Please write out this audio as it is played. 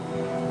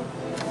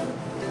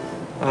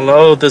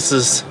Hello, this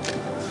is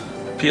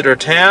Peter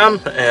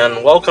Tam,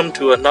 and welcome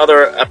to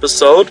another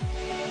episode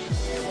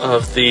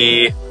of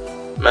the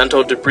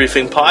Mental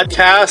Debriefing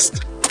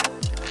Podcast.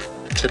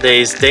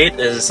 Today's date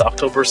is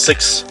October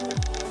 6,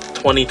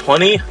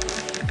 2020,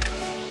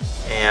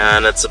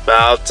 and it's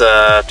about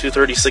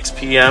 2:36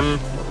 p.m.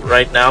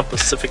 right now,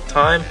 Pacific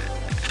Time.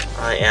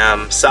 I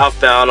am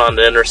southbound on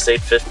the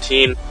Interstate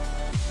 15,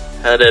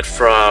 headed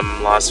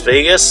from Las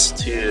Vegas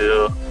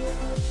to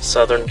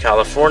Southern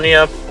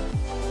California.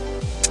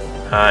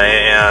 I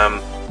am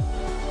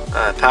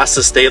past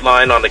the state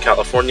line on the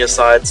California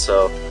side,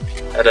 so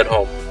headed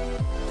home.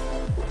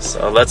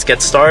 So let's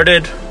get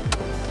started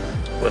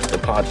with the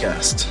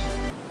podcast.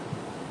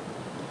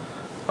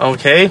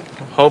 Okay,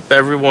 hope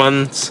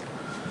everyone's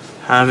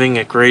having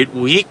a great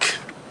week.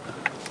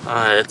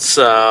 It's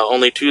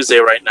only Tuesday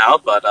right now,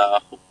 but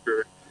hope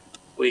your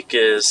week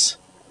is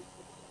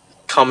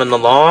coming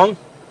along.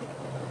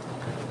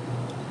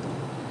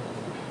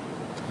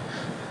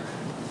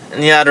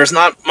 And yeah, there's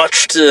not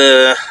much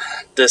to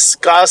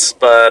discuss,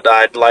 but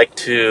I'd like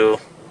to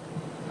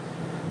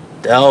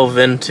delve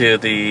into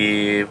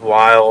the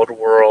wild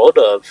world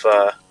of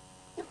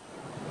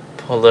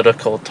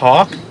political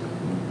talk.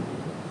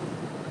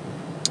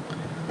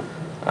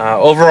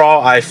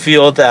 Overall, I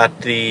feel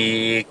that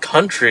the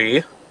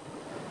country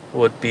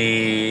would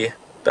be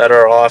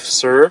better off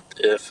served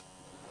if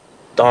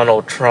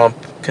Donald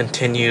Trump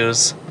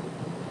continues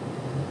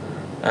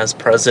as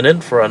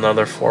president for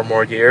another 4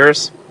 more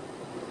years.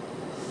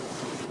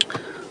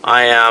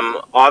 I am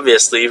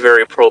obviously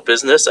very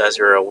pro-business, as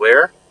you're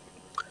aware.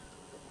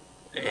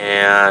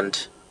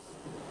 And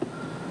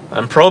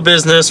I'm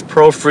pro-business,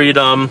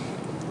 pro-freedom,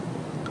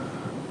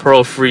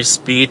 pro-free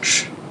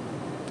speech,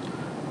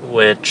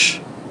 which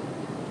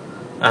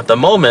at the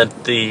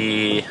moment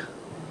the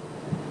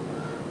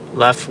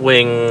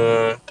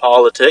left-wing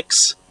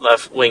politicians,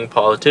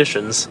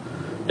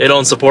 they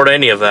don't support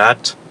any of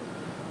that.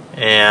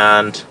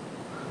 And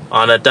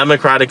on a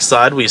Democratic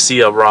side, we see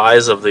a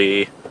rise of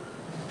the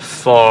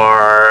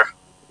far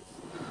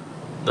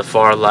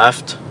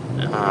left.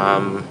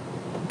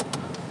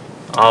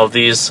 All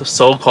these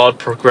so-called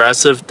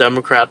progressive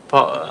Democrat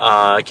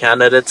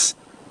candidates,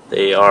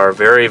 they are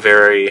very,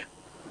 very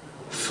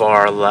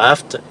far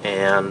left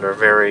and are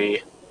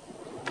very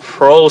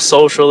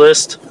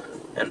pro-socialist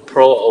and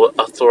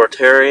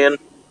pro-authoritarian.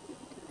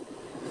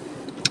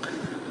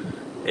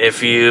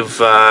 If you've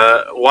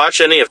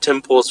watched any of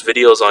Tim Pool's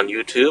videos on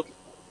YouTube,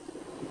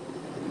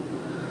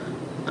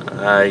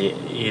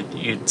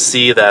 you'd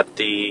see that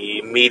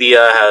the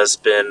media has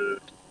been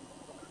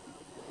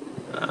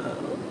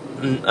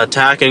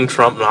attacking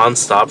Trump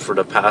nonstop for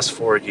the past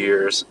 4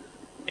 years,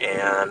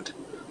 and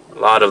a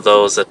lot of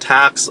those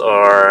attacks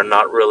are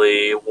not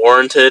really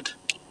warranted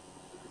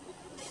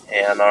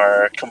and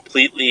are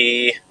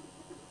completely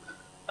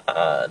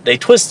they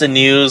twist the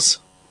news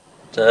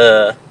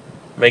to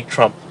make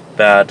Trump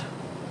bad,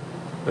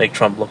 make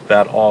Trump look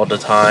bad all the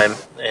time,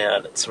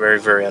 and it's very,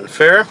 very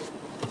unfair.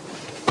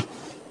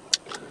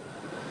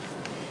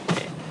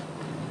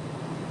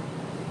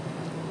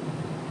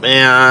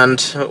 And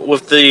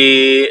with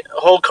the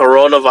whole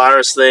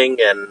coronavirus thing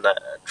and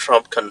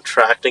Trump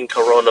contracting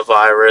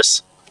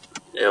coronavirus,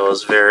 it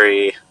was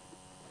very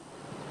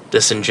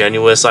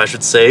disingenuous, I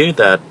should say,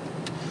 that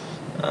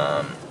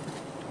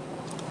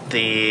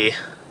the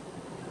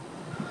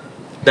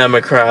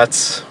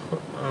Democrats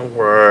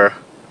were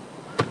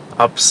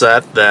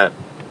upset that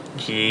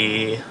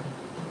he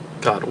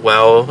got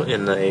well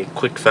in a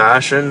quick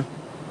fashion.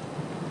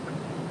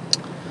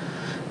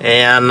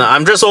 And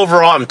I'm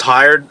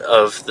tired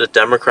of the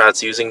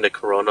Democrats using the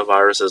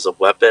coronavirus as a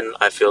weapon.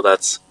 I feel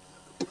that's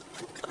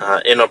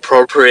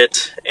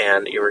inappropriate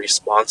and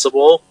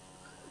irresponsible.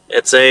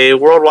 It's a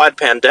worldwide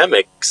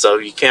pandemic, so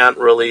you can't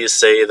really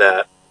say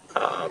that.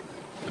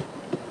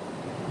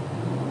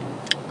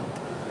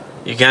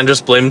 You can't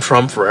just blame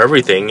Trump for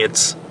everything.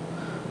 It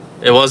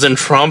wasn't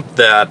Trump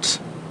that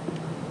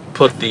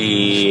put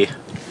the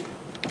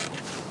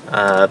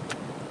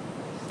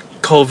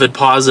COVID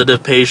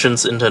positive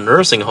patients into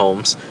nursing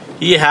homes.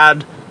 He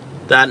had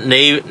that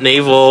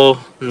naval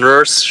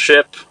nurse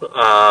ship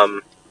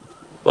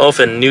both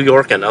in New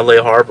York and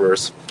LA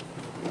harbors.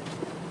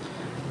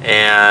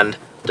 And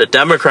the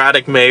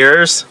Democratic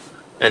mayors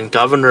and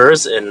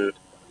governors in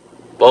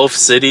both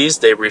cities,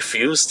 they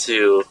refused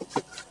to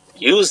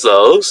use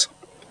those.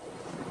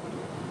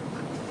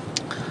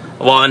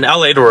 Well, in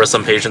LA there were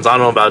some patients, I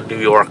don't know about New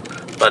York,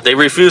 but they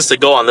refused to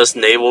go on this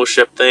naval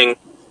ship thing.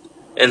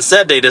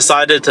 Instead, they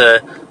decided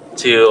to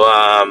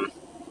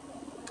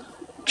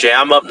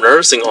jam up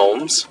nursing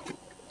homes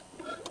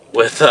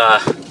with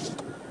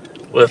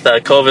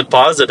COVID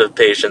positive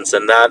patients,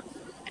 and that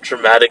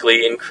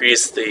dramatically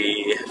increased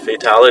the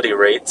fatality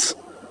rates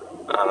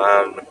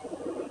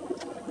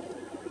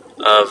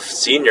of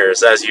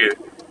seniors. As you're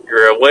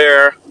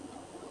aware,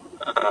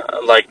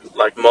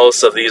 like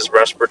most of these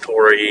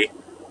respiratory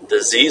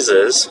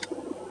diseases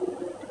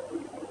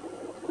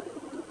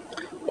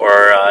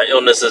or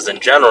illnesses in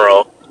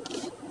general,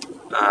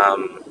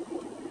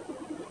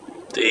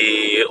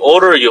 the the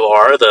older you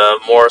are, the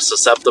more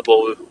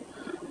susceptible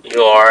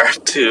you are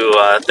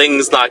to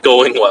things not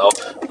going well,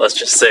 let's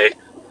just say.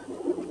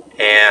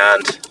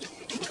 And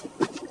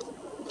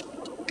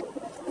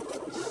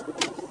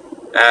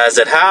as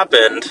it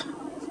happened,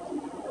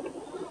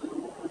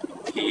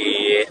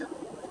 the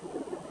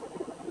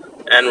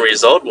end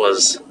result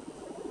was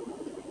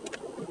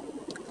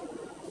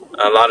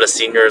a lot of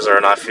seniors are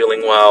not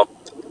feeling well.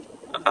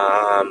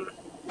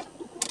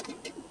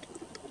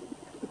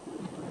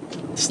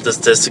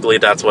 Statistically,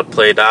 that's what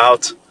played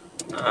out.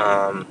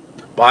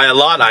 By a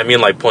lot, I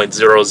mean like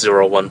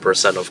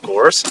 0.001%, of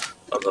course,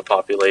 of the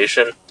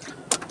population.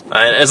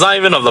 And it's not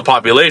even of the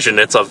population,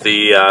 it's of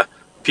the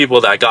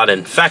people that got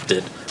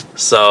infected.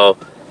 So,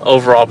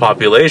 overall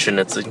population,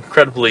 it's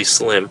incredibly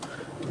slim.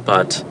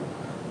 But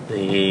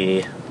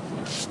the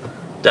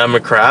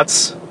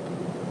Democrats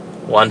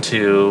want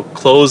to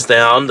close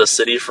down the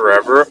city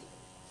forever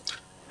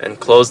and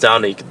close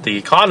down the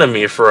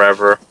economy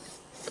forever.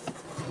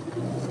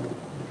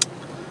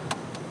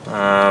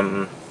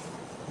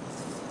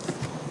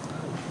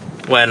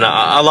 When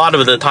a lot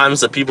of the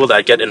times the people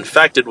that get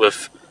infected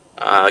with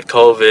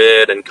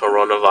COVID and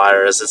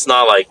coronavirus, it's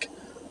not like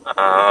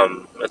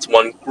it's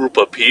one group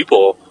of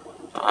people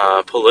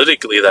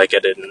politically that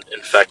get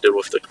infected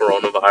with the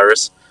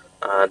coronavirus.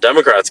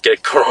 Democrats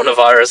get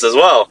coronavirus as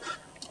well,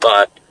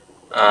 but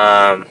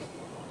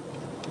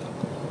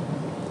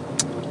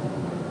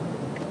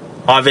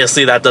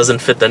obviously that doesn't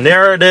fit the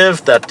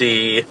narrative that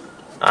the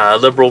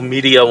liberal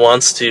media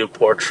wants to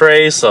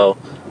portray, so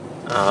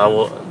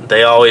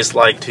they always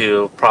like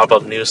to prop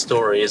up news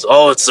stories.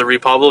 Oh, it's the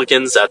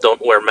Republicans that don't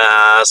wear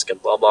masks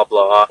and blah, blah,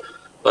 blah.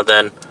 But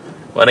then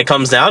when it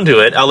comes down to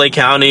it, LA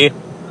County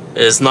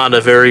is not a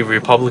very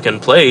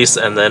Republican place,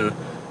 and then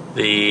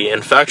the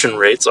infection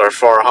rates are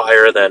far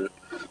higher than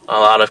a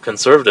lot of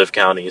conservative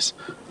counties,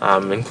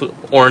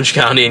 Orange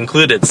County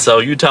included. So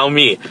you tell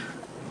me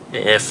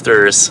if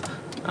there's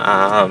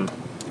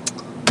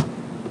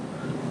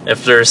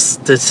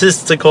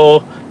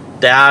statistical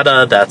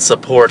data that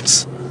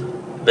supports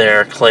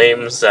their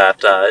claims that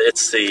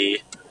it's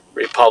the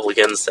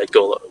Republicans that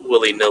go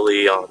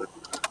willy-nilly on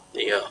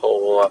the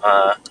whole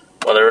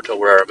whether to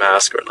wear a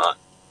mask or not.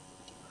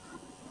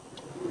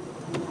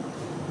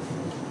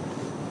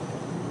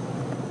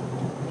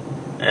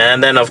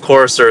 And then, of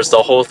course, there's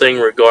the whole thing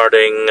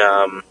regarding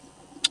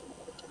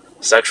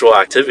sexual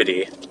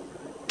activity.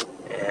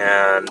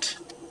 And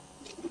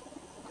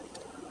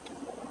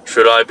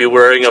should I be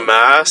wearing a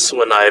mask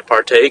when I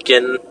partake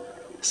in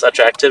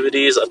such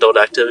activities, adult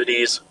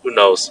activities? Who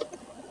knows?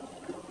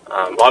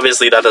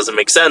 Obviously, that doesn't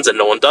make sense, and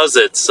no one does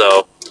it.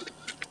 So,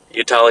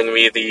 you telling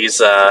me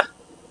these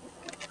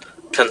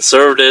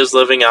conservatives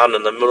living out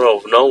in the middle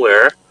of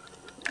nowhere,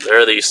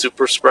 they're the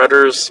super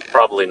spreaders?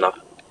 Probably not.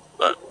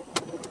 But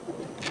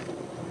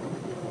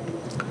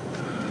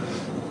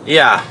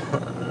yeah,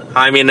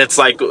 I mean, it's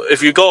like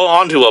if you go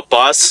onto a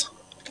bus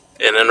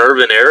in an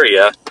urban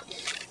area,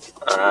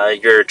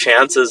 your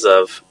chances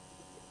of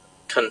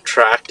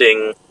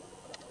contracting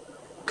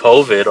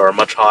COVID are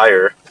much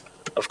higher,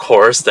 of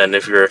course, than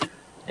if you're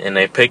in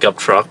a pickup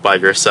truck by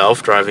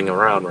yourself driving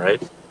around, right?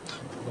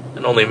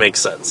 It only makes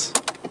sense.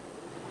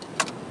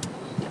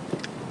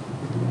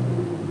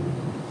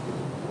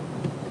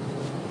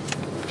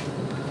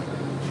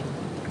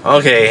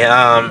 Okay,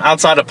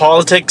 outside of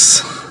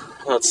politics,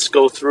 let's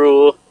go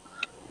through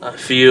a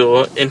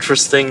few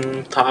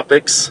interesting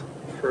topics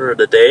for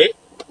the day.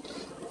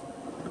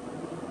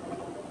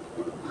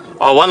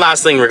 Oh, one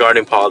last thing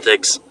regarding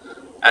politics.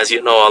 As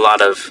you know, a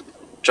lot of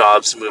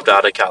jobs moved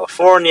out of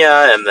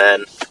California, and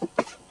then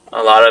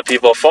a lot of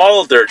people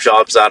followed their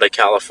jobs out of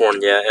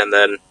California, and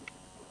then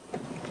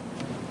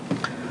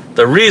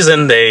the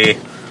reason the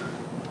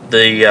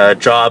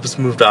jobs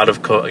moved out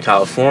of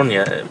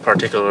California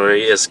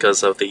particularly is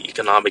because of the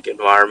economic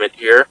environment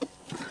here.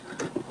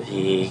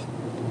 The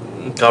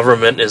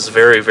government is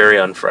very, very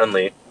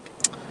unfriendly.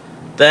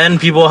 Then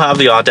people have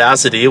the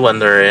audacity when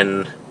they're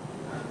in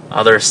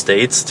other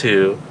states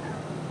to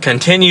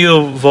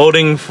continue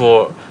voting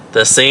for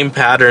the same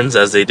patterns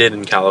as they did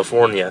in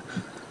California,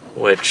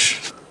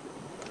 which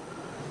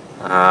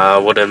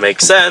wouldn't make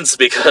sense,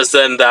 because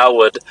then that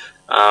would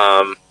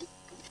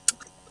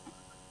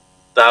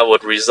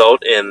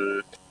result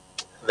in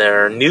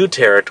their new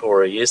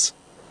territories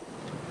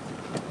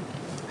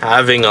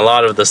having a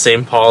lot of the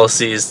same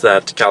policies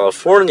that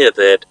California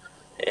did,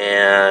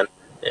 and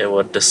it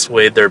would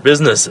dissuade their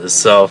businesses.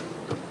 So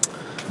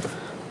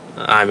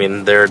I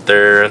mean, they're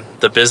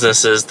the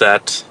businesses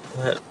that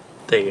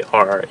they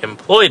are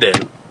employed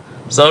in.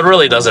 So it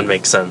really doesn't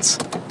make sense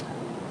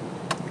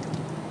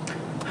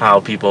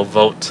how people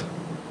vote.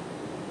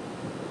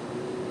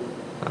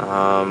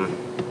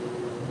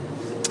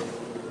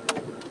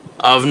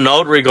 Of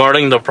note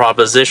regarding the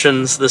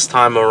propositions this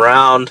time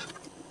around,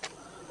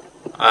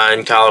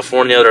 in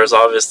California there's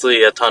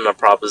obviously a ton of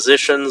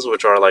propositions,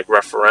 which are like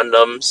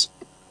referendums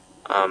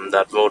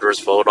that voters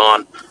vote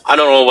on. I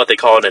don't know what they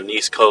call it in the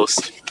East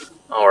Coast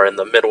or in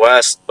the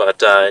Midwest,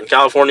 but in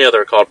California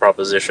they're called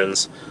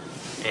propositions.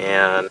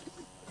 And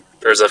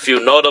There's a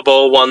few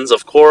notable ones,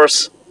 of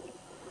course.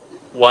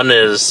 One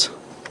is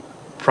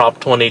Prop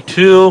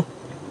 22,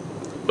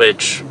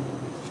 which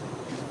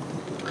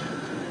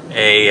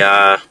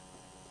a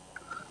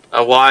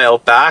while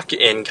back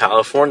in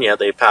California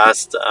they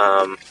passed,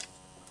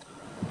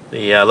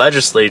 the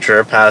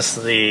legislature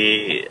passed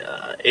the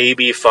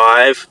AB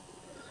 5,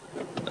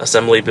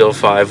 Assembly Bill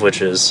 5,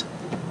 which is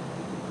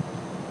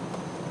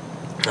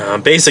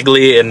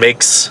basically it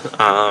makes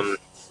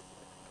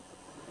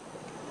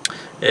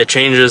it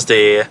changes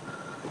the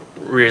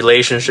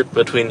relationship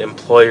between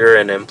employer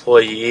and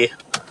employee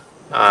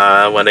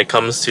when it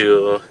comes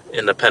to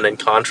independent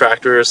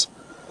contractors.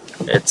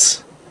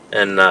 It's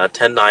in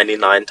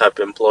 1099 type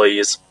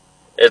employees.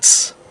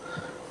 It's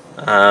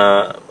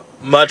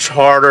much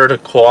harder to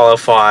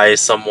qualify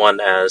someone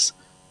as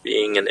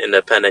being an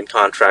independent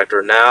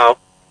contractor now.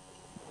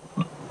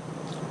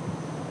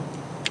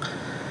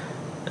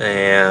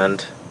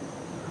 And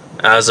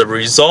as a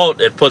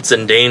result, it puts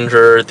in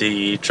danger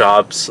the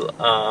jobs,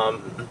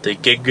 the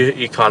gig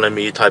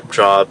economy type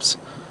jobs,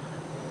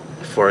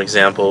 for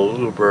example,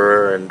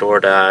 Uber and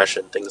DoorDash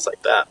and things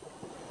like that.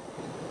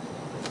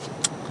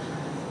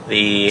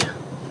 The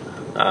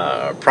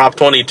Prop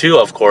 22,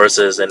 of course,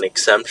 is an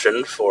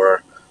exemption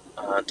for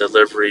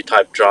delivery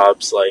type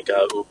jobs like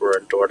Uber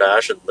and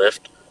DoorDash and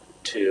Lyft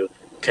to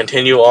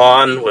continue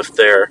on with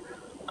their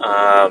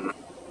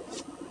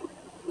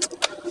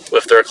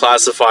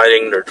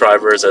classifying their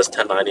drivers as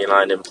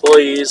 1099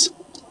 employees.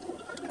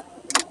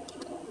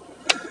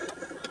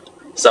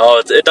 So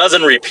it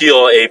doesn't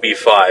repeal AB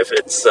 5.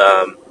 It's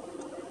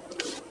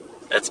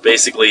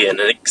basically an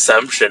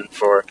exemption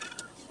for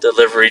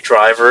delivery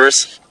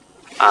drivers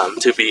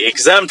to be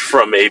exempt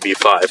from AB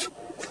 5.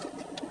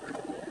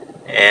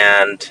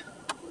 And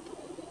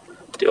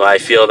do I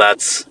feel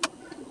that's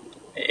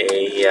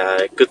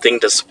a good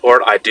thing to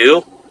support? I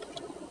do.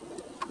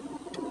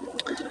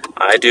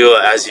 I do,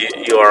 as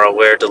you are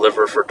aware,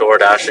 deliver for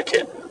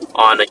DoorDash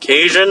on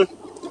occasion,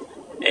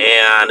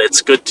 and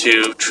it's good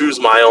to choose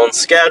my own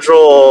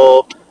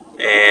schedule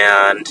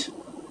and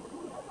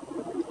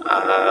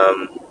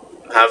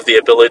have the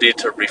ability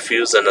to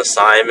refuse an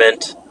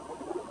assignment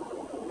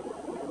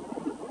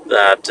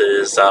that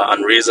is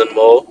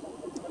unreasonable,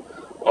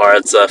 or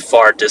it's a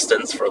far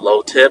distance for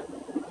low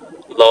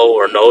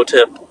or no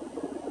tip.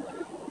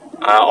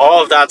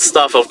 All of that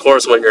stuff, of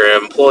course, when you're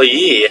an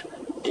employee,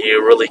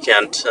 you really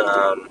can't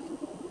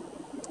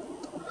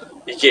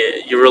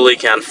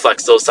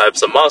flex those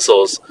types of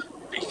muscles,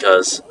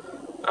 because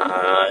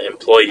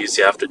employees,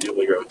 you have to do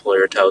what your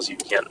employer tells you.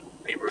 You can't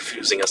be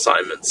refusing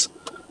assignments.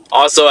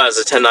 Also, as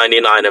a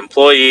 1099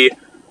 employee,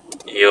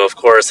 you of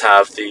course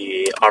have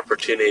the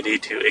opportunity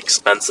to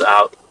expense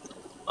out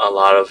a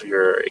lot of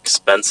your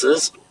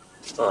expenses,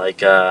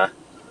 like half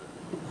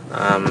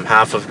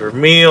of your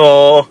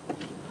meal,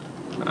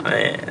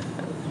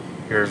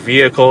 your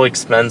vehicle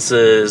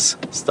expenses,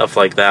 stuff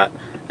like that,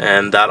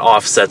 and that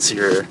offsets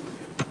your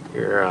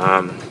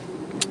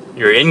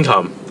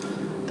income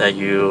that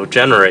you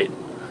generate.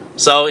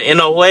 So in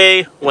a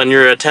way, when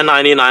you're a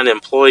 1099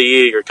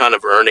 employee, you're kind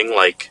of earning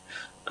like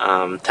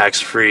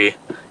tax-free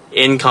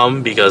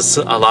income, because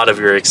a lot of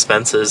your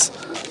expenses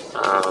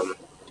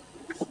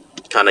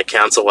kind of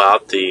cancel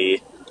out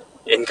the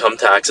income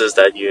taxes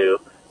that you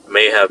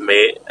may have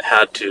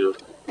had to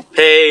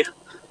pay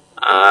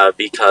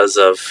because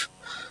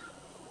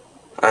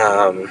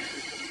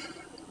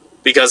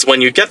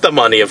when you get the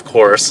money, of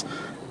course,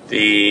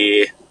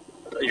 that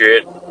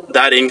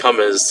income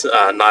is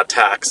not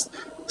taxed.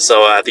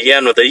 So at the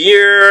end of the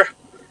year,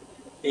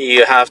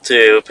 you have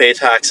to pay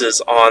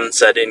taxes on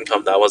said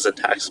income that wasn't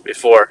taxed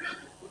before.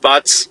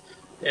 But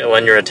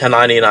when you're a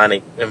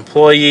 1099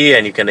 employee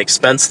and you can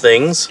expense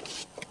things,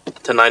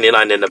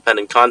 1099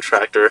 independent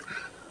contractor,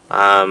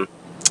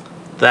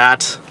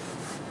 that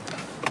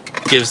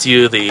gives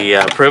you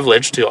the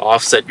privilege to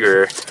offset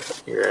your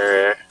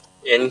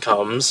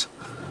incomes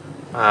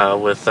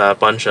with a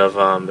bunch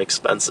of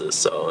expenses.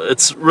 So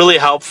it's really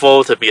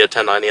helpful to be a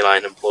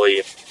 1099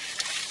 employee.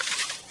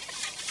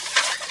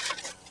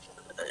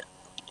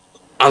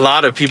 A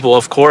lot of people,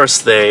 of course,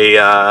 they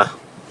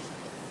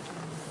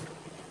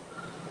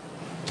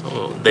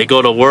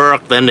go to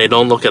work, then they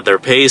don't look at their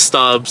pay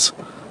stubs,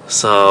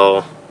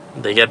 so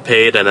they get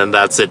paid and then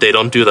that's it. They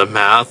don't do the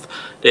math.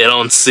 They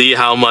don't see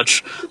how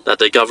much that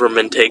the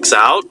government takes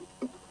out,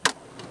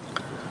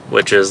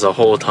 which is a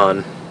whole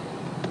ton.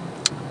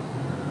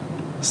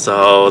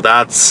 So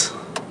that's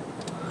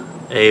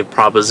a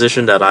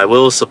proposition that I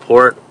will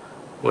support,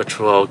 which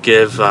will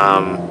give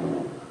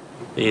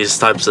these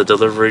types of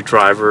delivery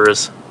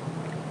drivers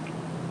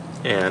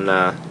and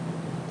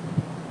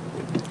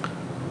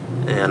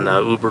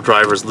Uber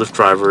drivers, Lyft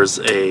drivers,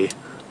 a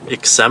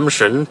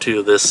exemption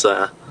to this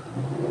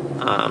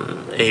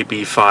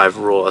AB 5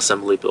 rule,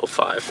 Assembly Bill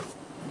 5,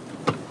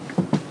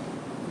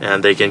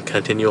 and they can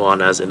continue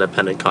on as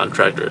independent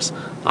contractors.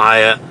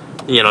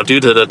 Due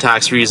to the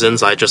tax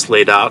reasons I just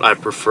laid out, I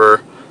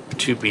prefer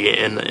to be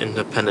an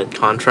independent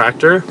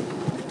contractor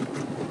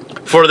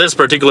for this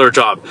particular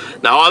job.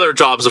 Now, other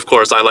jobs, of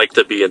course, I like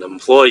to be an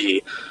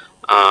employee,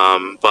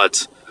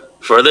 but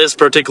for this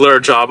particular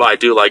job, I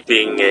do like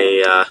being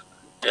a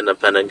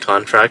independent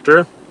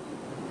contractor.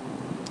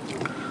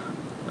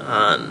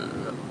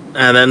 And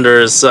then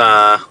there's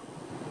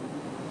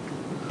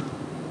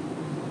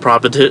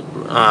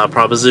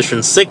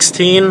Proposition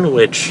 16,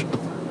 which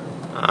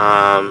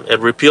it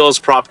repeals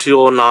Prop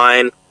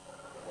 209,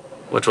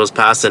 which was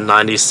passed in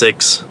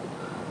 '96,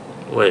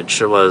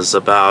 which was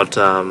about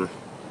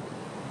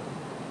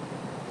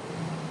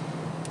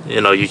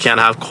you can't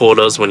have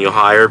quotas when you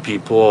hire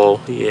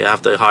people. You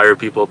have to hire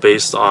people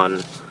based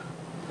on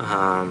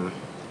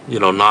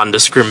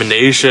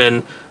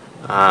non-discrimination.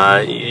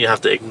 You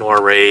have to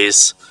ignore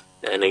race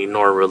and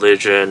ignore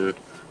religion,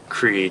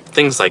 creed,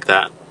 things like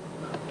that,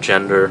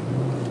 gender,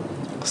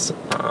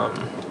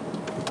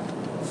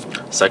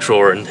 sexual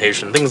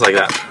orientation, things like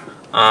that.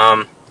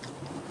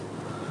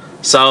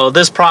 So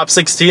this Prop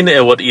 16,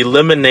 it would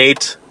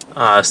eliminate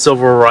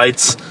civil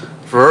rights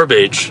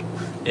verbiage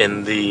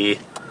in the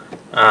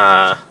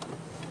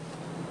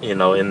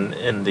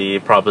in the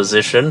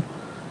proposition,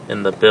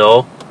 in the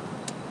bill,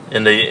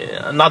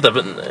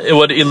 it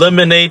would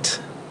eliminate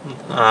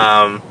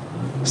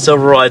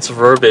civil rights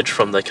verbiage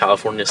from the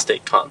California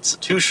State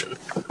Constitution,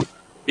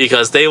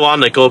 because they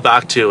want to go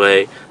back to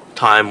a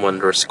time when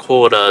there's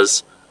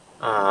quotas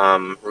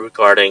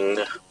regarding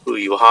who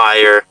you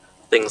hire,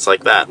 things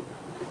like that.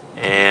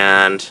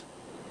 And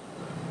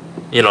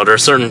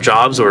there's certain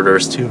jobs where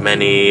there's too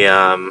many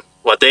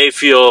what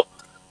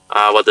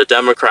the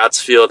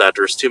Democrats feel, that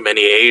there's too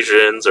many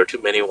Asians or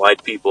too many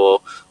white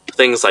people,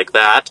 things like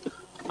that.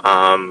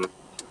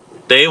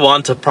 They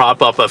want to prop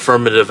up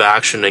affirmative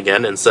action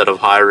again instead of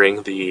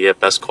hiring the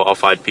best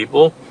qualified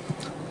people.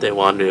 They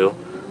want to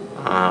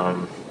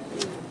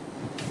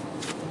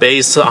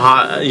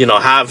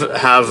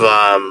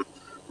have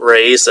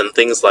race and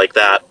things like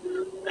that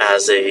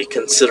as a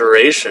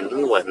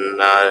consideration when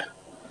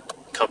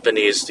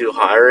companies do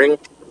hiring.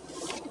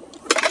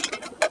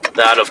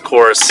 That, of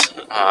course,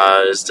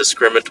 is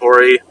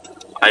discriminatory,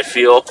 I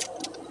feel,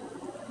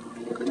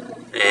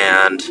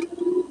 and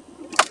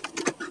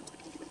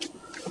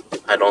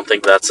I don't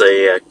think that's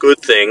a good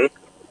thing,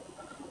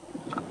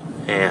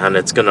 and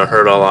it's going to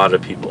hurt a lot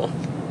of people,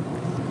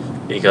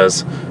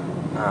 because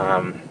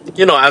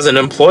as an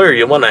employer,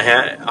 you want to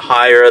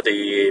hire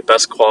the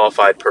best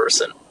qualified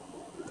person,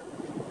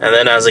 and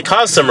then as a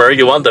customer,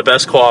 you want the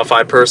best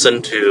qualified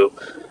person to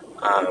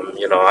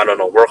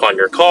work on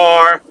your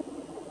car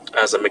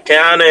as a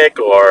mechanic,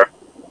 or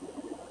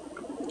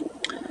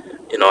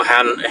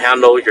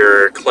handle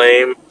your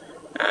claim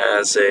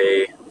as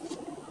a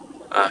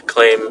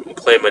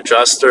claim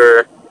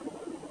adjuster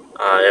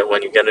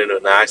when you get into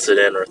an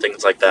accident or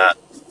things like that,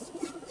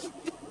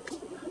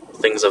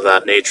 things of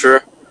that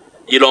nature.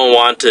 You don't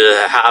want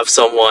to have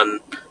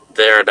someone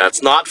there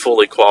that's not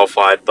fully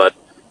qualified, but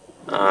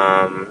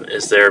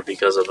is there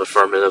because of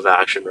affirmative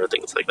action or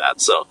things like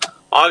that. So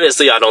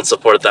obviously I don't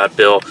support that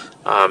bill.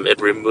 It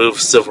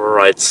removes civil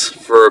rights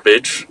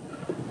verbiage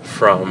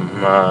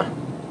from the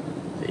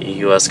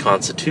U.S.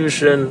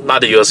 Constitution,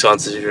 not the U.S.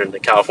 Constitution, the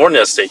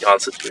California State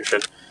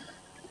Constitution,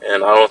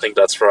 and I don't think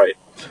that's right.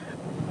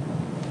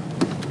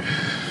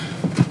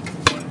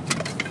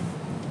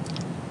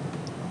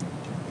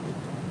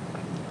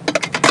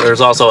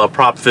 There's also a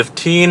Prop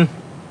 15,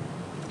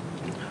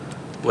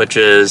 which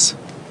is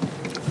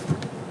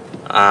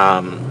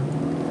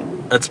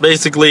it's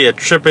basically a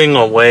chipping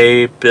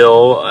away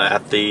bill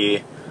at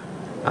the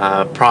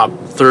Prop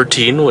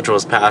 13, which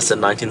was passed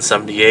in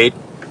 1978.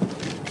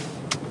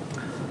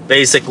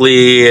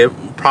 Basically,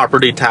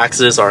 property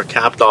taxes are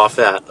capped off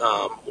at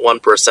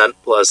 1%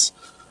 plus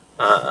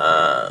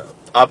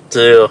up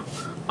to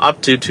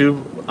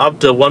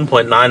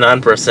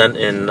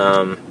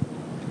 1.99%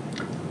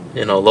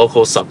 in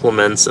local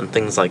supplements and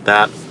things like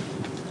that.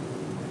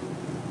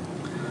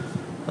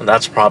 And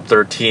that's Prop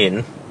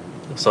 13.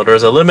 So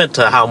there's a limit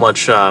to how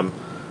much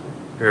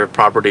your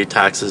property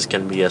taxes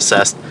can be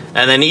assessed,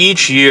 and then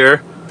each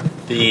year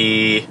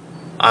the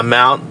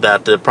amount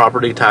that the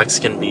property tax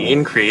can be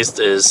increased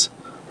is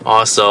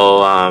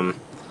also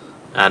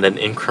at an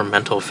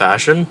incremental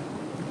fashion.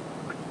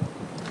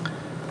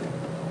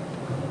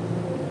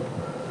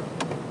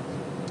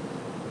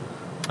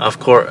 Of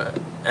course, and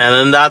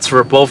then that's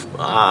for both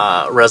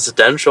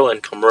residential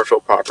and commercial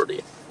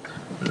property.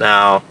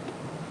 Now,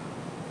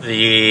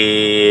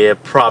 the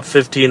Prop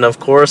 15, of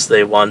course,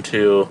 they want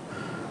to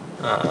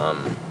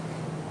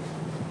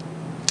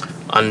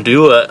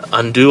undo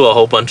a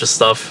whole bunch of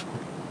stuff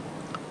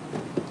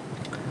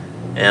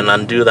and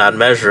undo that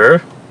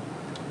measure,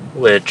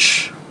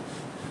 which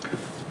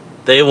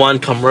they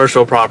want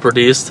commercial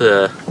properties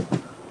to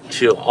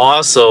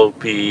also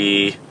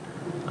be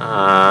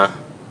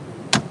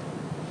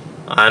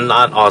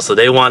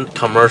they want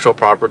commercial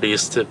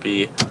properties to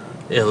be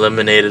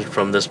eliminated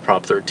from this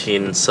Prop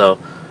 13. So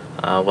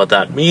what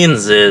that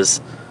means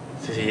is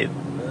the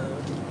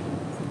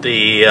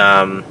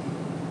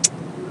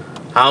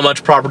how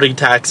much property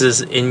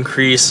taxes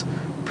increase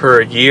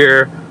per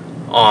year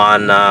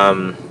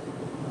on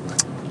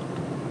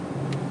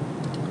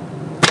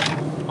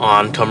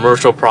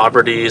commercial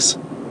properties.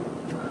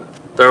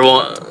 They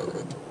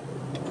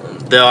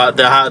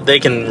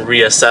can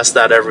reassess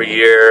that every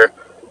year,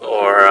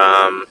 or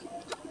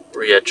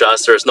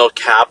readjust. There's no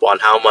cap on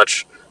how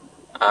much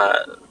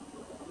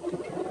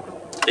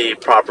the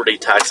property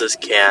taxes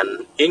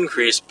can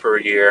increase per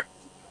year.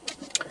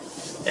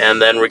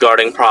 And then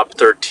regarding Prop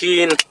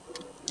 13,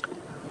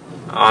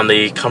 on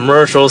the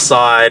commercial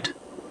side,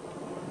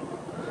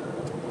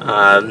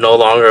 no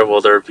longer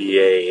will there be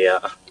a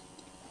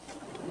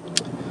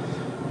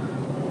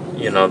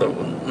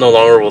no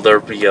longer will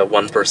there be a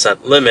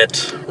 1%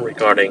 limit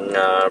regarding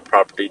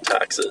property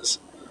taxes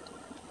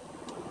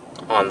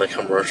on the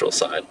commercial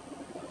side.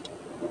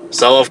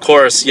 So of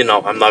course,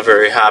 I'm not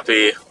very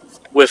happy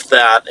with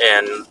that,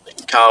 and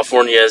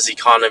California's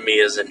economy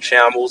is in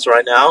shambles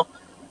right now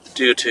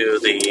due to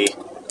the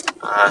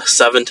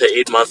 7 to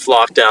 8 month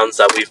lockdowns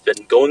that we've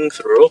been going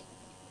through.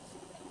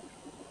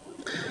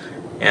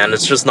 And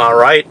it's just not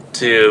right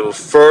to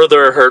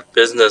further hurt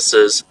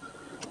businesses,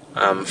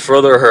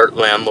 further hurt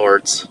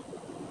landlords.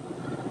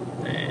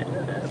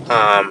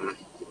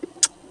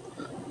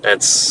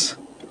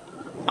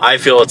 I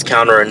feel it's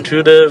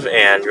counterintuitive,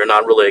 and you're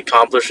not really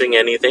accomplishing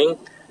anything.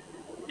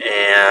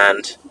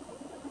 And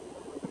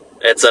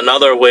it's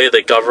another way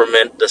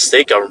the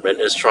state government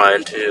is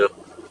trying to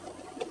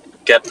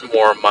get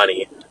more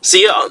money.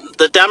 See,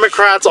 the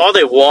Democrats, all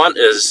they want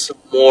is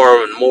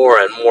more and more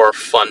and more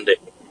funding.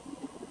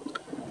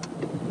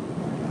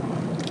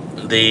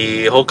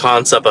 The whole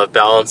concept of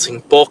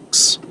balancing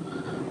books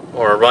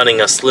or running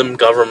a slim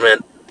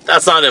government,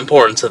 that's not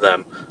important to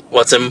them.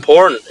 What's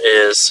important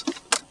is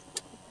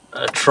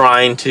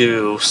trying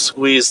to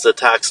squeeze the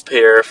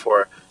taxpayer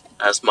for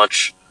as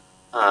much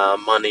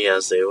money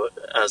as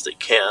they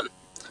can.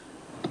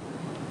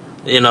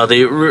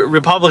 The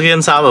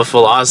Republicans have a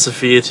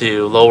philosophy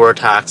to lower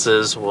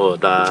taxes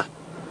would,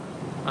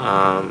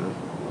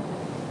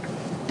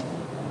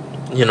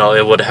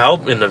 it would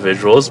help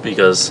individuals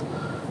because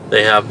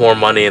they have more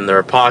money in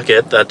their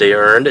pocket that they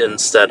earned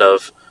instead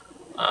of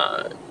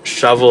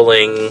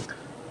shoveling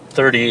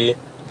 30%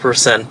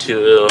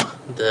 to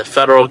the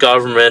federal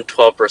government,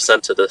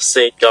 12% to the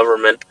state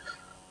government.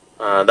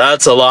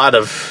 That's a lot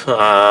of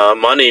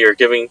money you're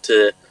giving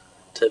to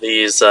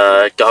these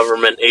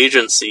government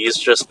agencies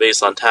just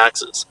based on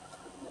taxes.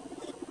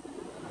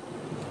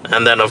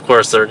 And then, of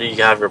course, you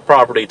have your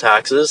property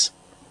taxes.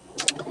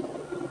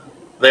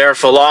 Their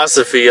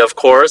philosophy, of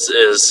course,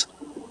 is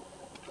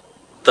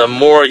the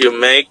more you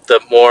make, the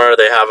more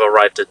they have a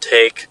right to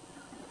take.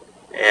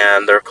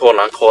 And they're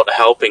quote-unquote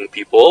helping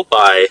people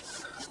by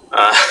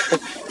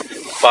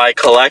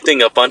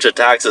collecting a bunch of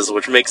taxes,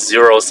 which makes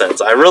 0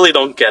 sense. I really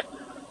don't get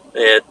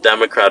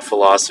Democrat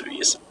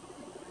philosophies.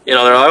 They're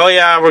like, oh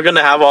yeah, we're going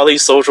to have all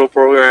these social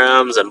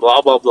programs and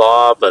blah, blah,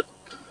 blah, but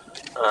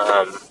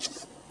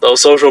those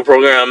social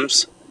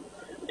programs,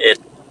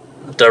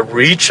 the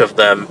reach of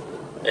them,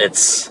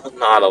 it's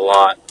not a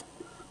lot.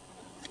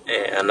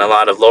 And a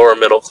lot of lower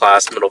middle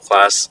class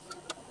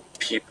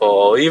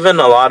people, even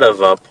a lot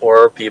of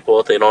poorer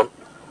people, they don't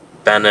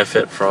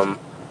benefit from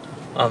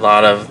a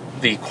lot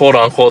of the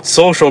quote-unquote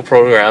social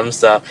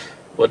programs that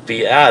would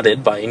be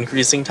added by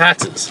increasing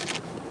taxes.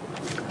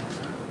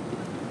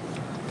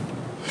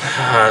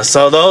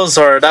 So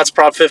that's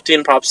Prop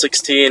 15, Prop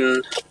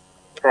 16,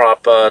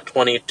 Prop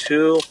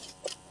 22.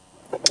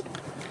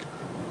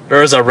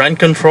 There's a rent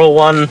control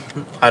one.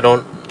 I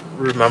don't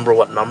remember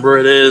what number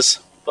it is,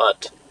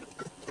 but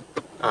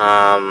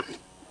that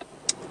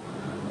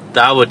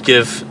would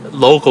give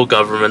local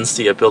governments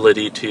the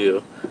ability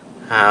to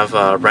have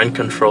rent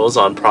controls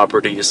on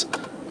properties,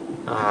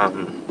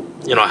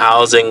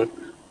 housing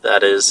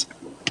that is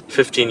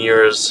 15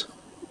 years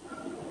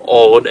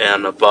old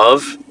and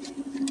above.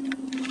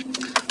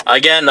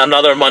 Again,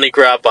 another money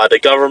grab by the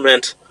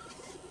government.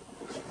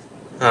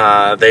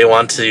 They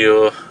want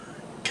to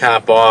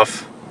cap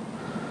off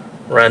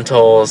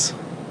rental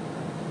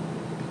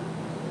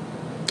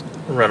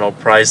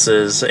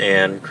prices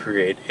and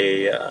create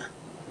a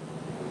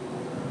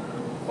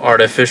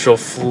artificial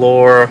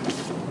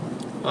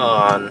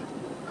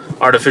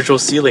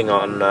ceiling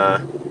on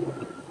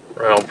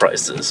rental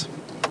prices.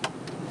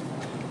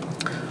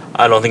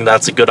 I don't think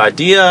that's a good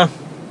idea,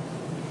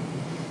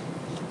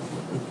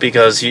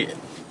 because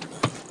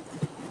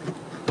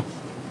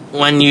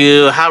when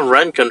you have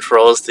rent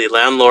controls, the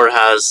landlord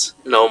has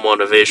no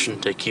motivation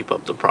to keep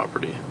up the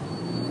property.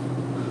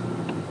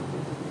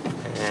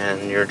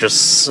 And you're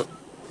just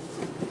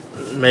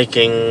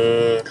making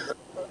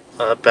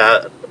a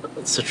bad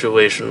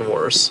situation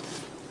worse.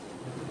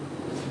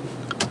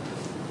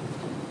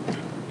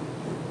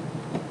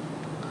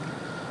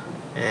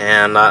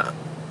 And I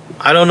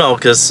don't know,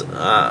 because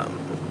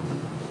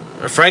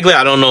frankly,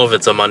 I don't know if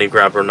it's a money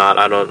grab or not.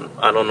 I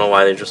don't know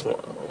why they just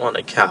want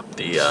to cap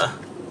the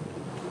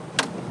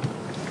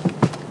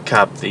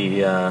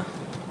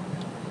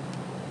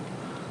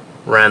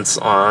rents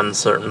on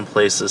certain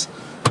places.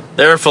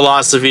 Their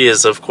philosophy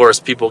is, of course,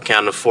 people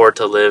can't afford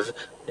to live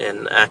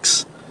in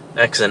X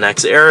X and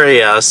X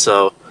area,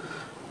 so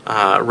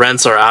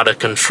rents are out of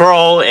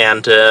control,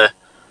 and to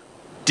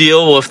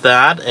deal with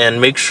that and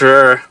make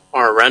sure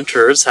our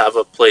renters have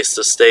a place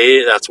to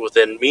stay that's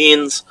within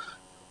means,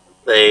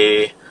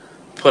 they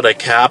put a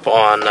cap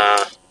on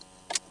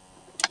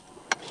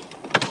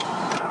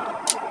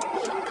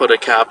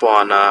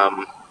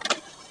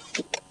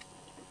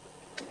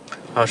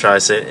how shall I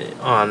say,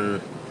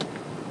 on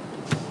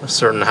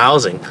certain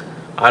housing.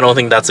 I don't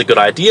think that's a good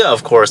idea,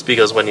 of course,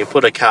 because when you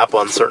put a cap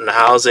on certain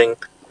housing,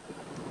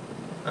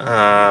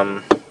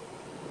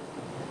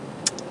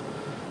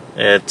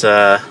 it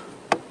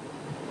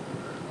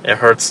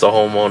hurts the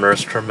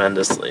homeowners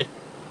tremendously.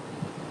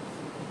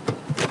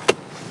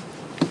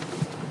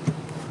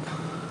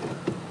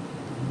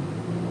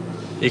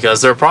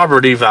 Because their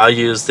property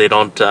values, they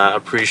don't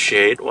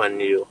appreciate when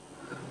you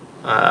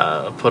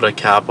put a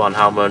cap on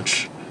how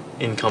much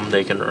income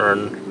they can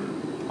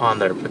earn on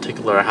their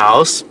particular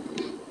house.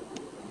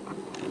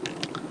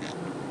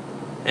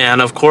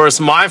 And of course,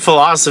 my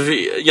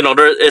philosophy,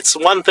 it's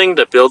one thing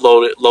to build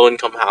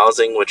low-income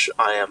housing, which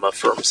I am a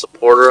firm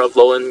supporter of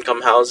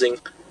low-income housing.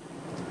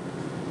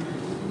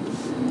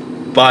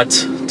 But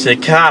to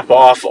cap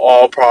off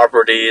all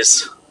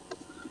properties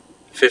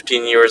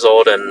 15 years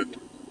old and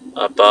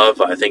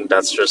above, I think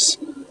that's just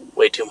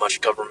way too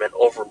much government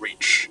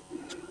overreach.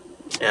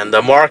 And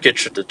the market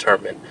should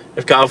determine.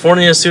 If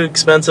California is too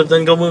expensive,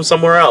 then go move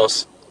somewhere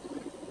else.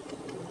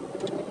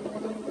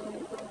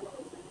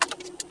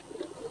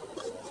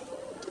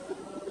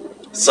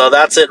 So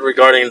that's it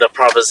regarding the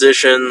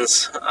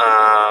propositions.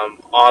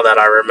 All that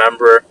I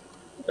remember.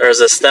 There's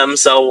a stem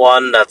cell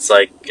one that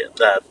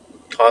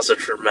costs a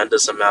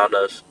tremendous amount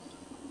of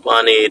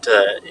money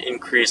to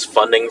increase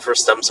funding for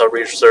stem cell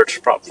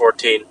research. Prop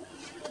 14.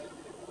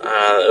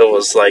 It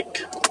was like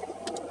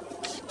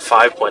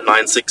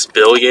 5.96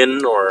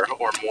 billion or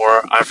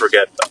more. I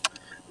forget, but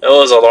it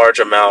was a large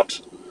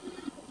amount.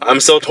 I'm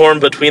so torn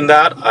between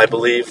that. I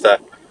believe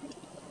that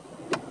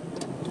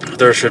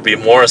there should be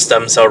more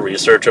stem cell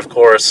research, of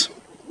course.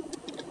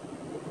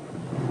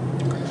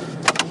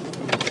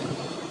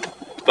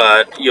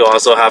 But you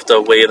also have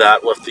to weigh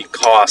that with the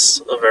costs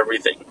of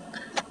everything.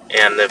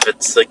 And if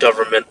it's the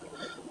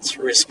government's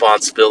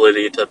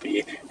responsibility to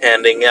be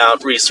handing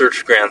out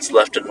research grants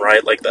left and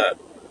right like that.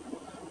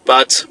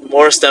 But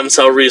more stem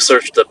cell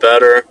research, the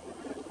better.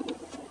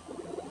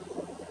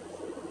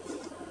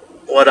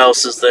 What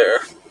else is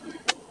there?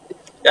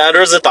 Yeah,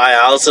 there's a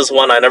dialysis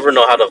one. I never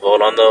know how to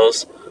vote on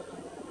those.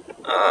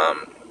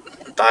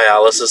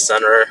 Dialysis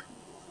center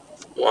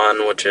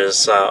one, which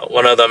is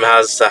one of them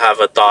has to have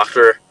a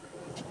doctor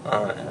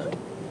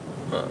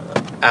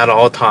at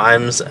all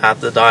times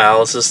at the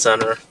dialysis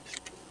center.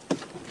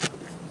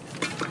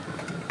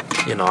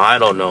 I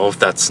don't know if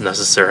that's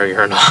necessary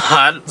or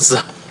not.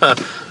 So,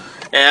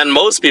 and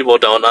most people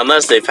don't,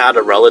 unless they've had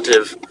a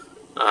relative,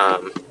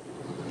 and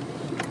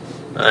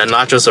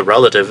not just a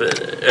relative.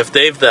 If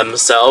they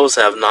themselves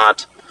have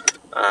not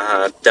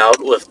dealt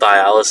with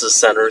dialysis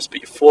centers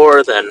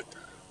before, then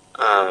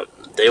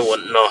they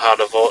wouldn't know how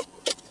to vote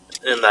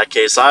in that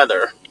case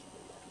either.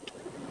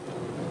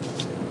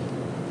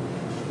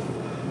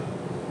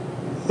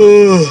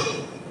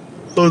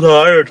 So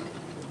tired.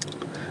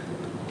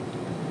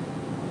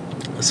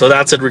 So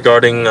that's it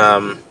regarding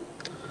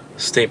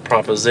state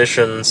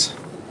propositions.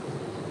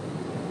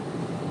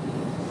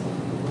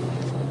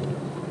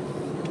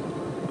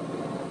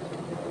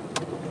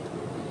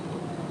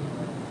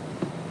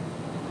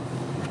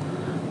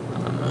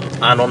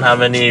 I don't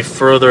have any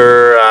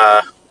further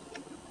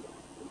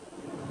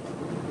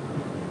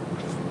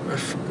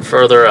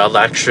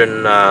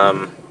election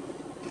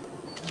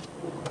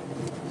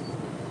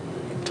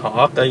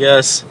talk, I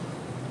guess.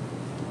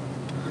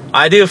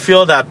 I do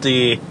feel that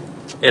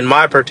in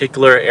my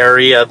particular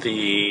area,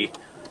 the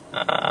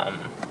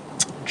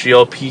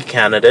GOP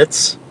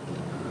candidates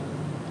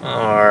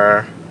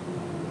are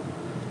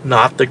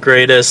not the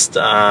greatest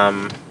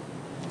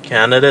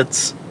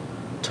candidates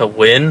to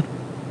win.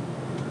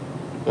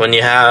 When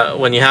you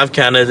have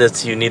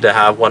candidates, you need to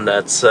have one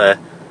that's a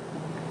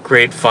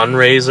great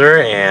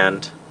fundraiser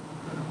and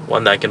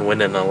one that can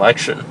win an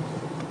election.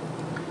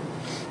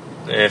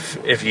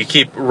 If you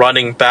keep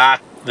running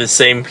back the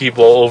same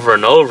people over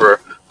and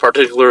over,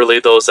 particularly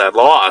those that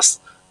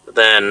lost,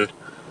 then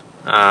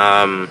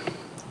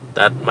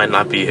that might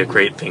not be a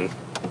great thing.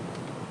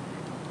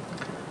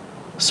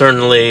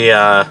 Certainly,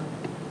 on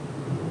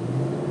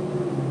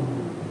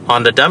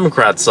the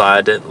Democrat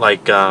side,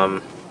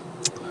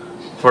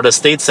 for the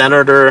state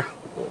senator,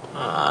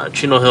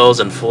 Chino Hills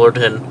and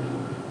Fullerton,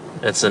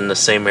 it's in the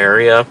same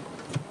area,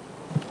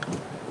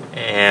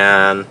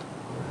 and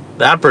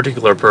that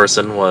particular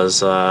person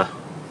was the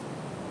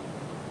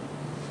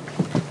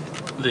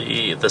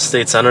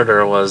state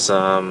senator was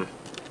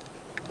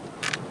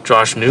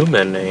Josh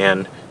Newman,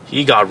 and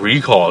he got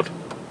recalled,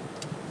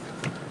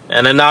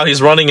 and then now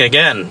he's running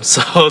again.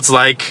 So it's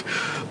like,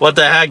 what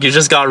the heck? You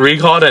just got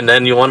recalled, and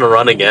then you want to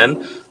run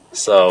again?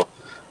 So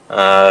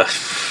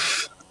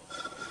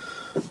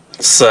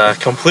it's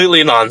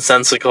completely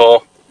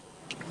nonsensical.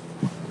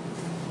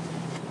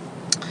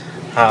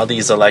 how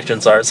these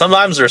elections are.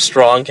 Sometimes they're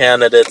strong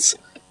candidates,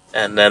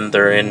 and then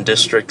they're in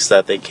districts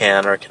that they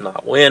can or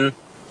cannot win,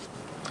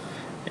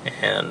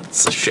 and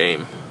it's a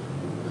shame.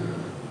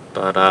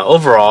 But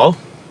overall,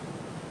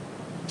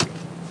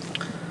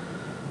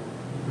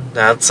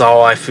 that's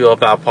how I feel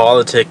about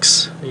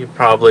politics. You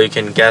probably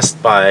can guess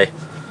by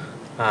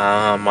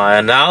my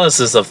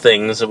analysis of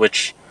things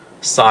which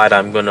side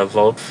I'm going to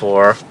vote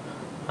for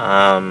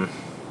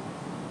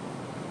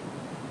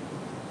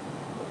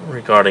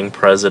regarding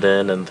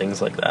president and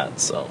things like that.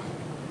 So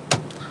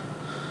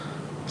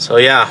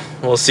yeah,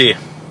 we'll see.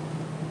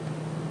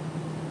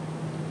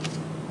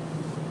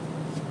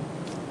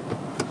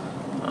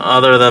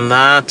 Other than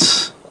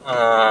that,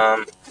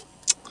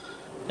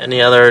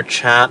 any other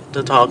chat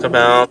to talk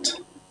about?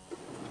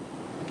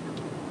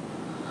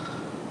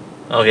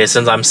 Okay,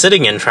 since I'm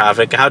sitting in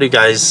traffic, how do you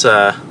guys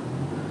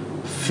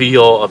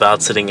feel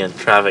about sitting in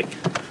traffic?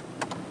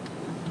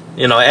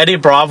 You know, Eddie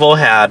Bravo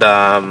had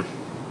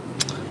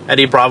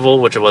Eddie Bravo,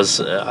 which was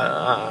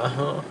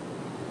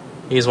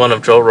he's one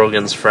of Joe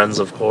Rogan's friends,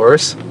 of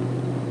course.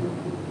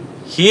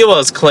 He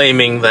was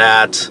claiming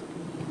that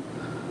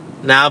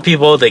now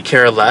people, they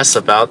care less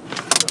about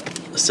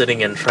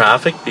sitting in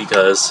traffic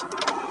because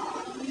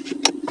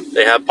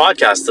they have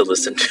podcasts to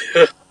listen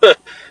to.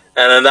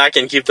 And then that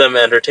can keep them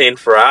entertained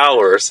for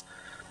hours.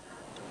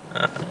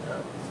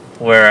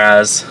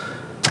 Whereas,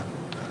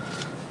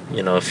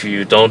 you know, if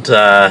you don't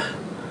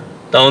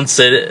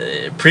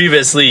sit...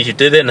 Previously, you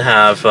didn't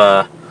have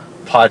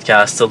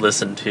podcasts to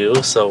listen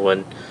to, so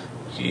when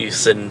you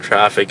sit in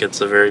traffic, it's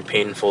a very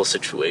painful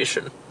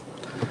situation.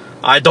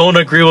 I don't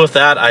agree with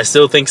that. I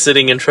still think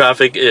sitting in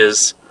traffic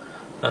is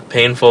a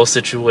painful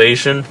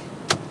situation.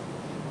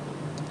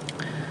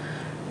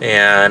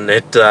 And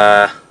it,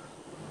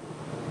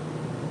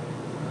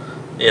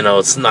 you know,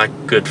 it's not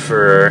good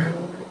for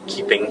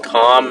keeping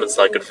calm. It's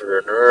not good for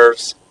your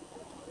nerves.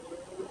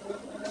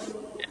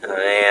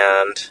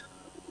 And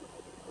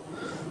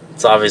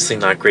it's obviously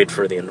not great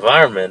for the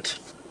environment.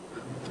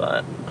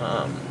 But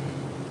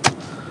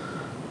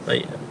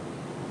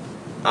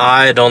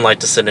I don't like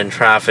to sit in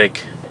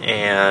traffic.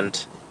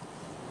 And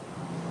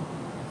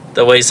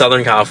the way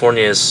Southern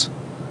California is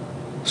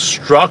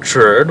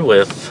structured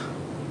with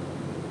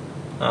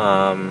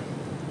a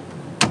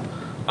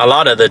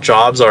lot of the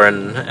jobs are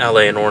in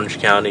LA and Orange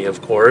County,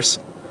 of course,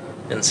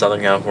 in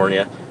Southern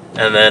California.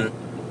 And then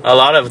a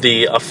lot of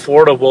the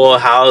affordable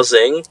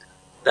housing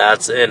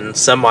that's in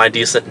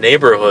semi-decent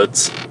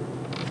neighborhoods,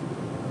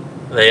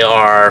 they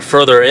are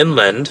further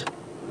inland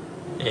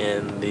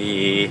in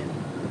the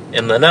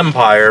Inland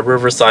Empire,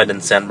 Riverside,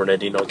 and San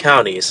Bernardino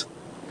counties.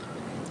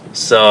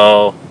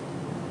 So,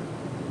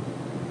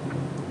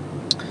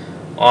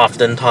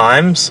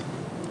 oftentimes,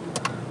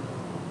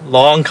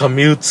 long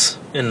commutes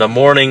in the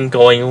morning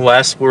going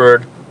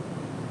westward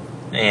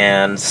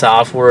and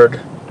southward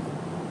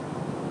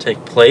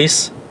take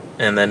place,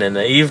 and then in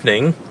the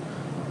evening,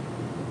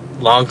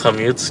 long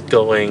commutes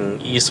going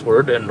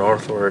eastward and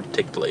northward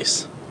take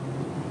place.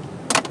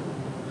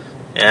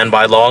 And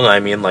by long, I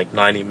mean like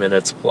 90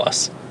 minutes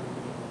plus,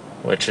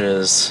 which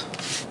is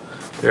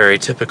very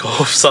typical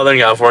of Southern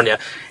California.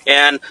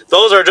 And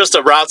those are just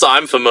the routes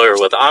I'm familiar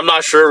with. I'm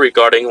not sure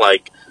regarding,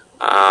 like,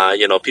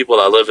 you know, people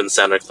that live in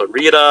Santa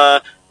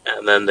Clarita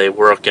and then they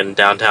work in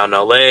downtown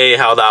LA,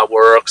 how that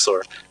works,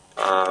 or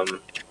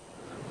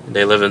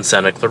they live in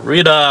Santa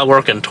Clarita,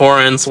 work in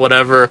Torrance,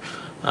 whatever.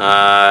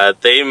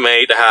 They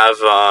may have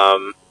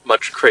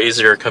much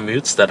crazier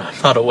commutes that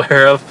I'm not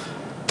aware of.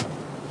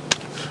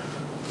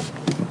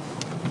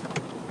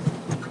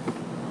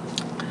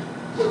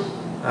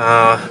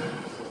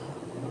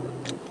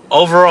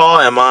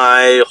 Overall, am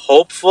I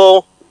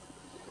hopeful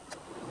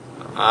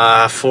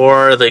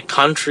for the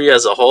country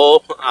as a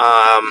whole?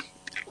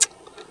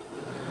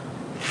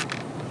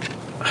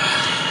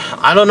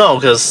 I don't know,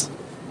 because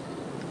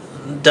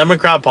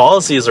Democrat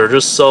policies are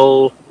just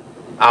so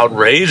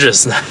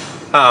outrageous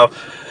now.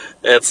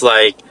 It's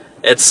like,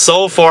 it's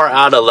so far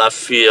out of left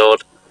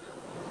field.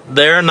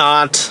 They're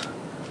not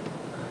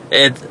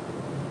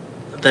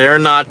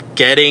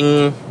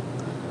getting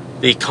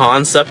the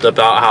concept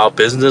about how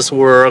business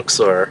works,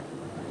 or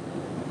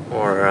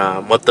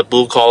what the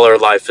blue-collar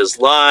life is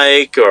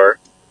like, or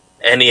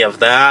any of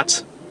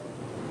that.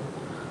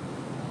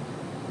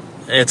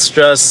 It's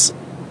just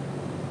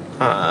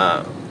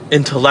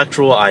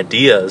intellectual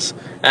ideas.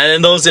 And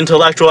then those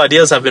intellectual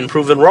ideas have been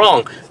proven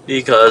wrong,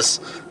 because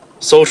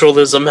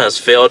socialism has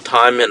failed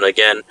time and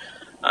again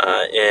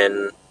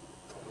in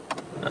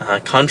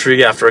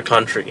country after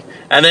country.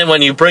 And then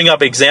when you bring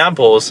up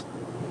examples,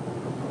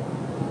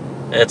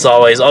 it's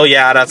always, oh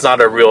yeah, that's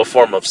not a real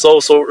form of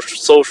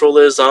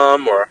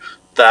socialism, or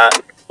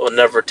that will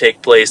never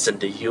take place in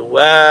the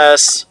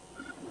US.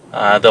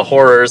 The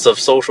horrors of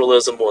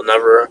socialism will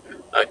never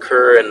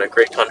occur in a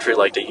great country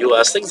like the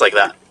US, things like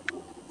that.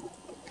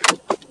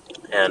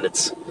 And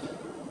it's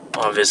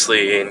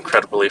obviously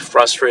incredibly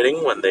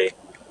frustrating when they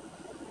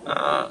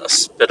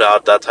spit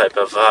out that type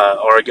of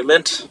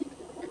argument.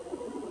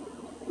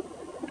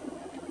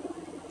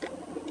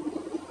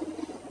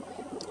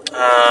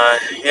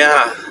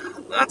 yeah,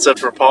 that's it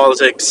for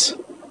politics.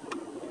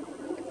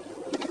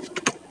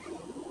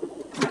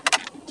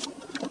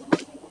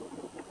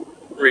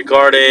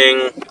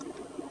 Regarding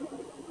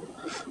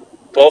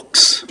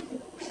books,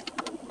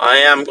 I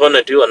am going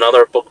to do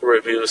another book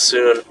review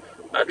soon.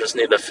 I just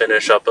need to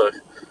finish up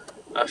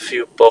a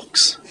few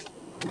books.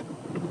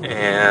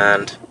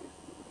 And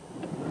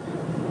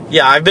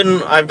yeah, I've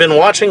been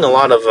watching a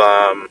lot of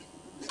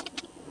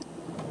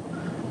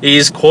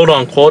these quote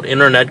unquote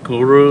internet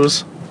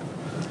gurus,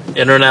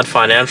 internet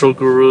financial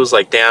gurus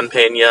like Dan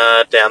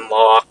Pena, Dan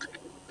Lok,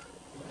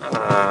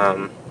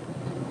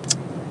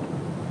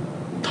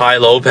 Tai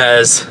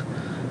Lopez.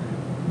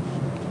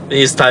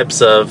 These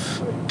types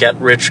of get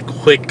rich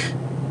quick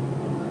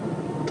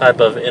type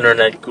of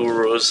internet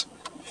gurus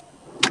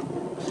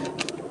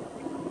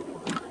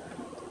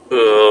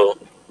who,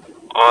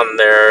 on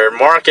their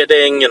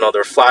marketing,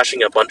 they're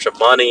flashing a bunch of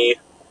money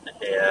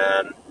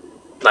and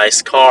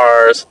nice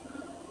cars,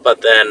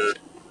 but then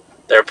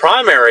their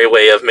primary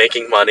way of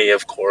making money,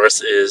 of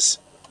course, is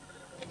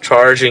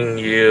charging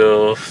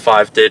you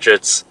 5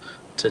 digits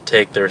to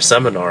take their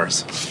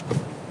seminars.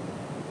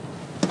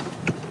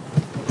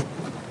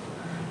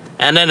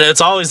 And then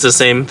it's always the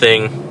same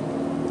thing.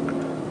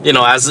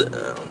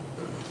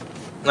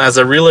 As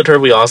a realtor,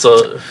 we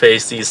also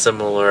face these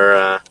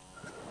similar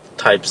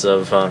types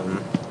of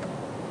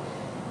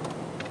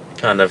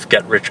kind of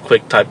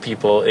get-rich-quick type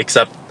people,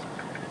 except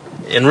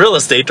in real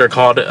estate they're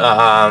called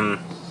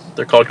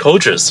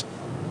coaches.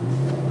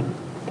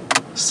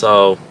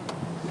 So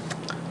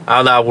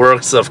how that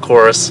works, of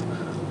course,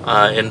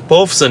 in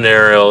both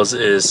scenarios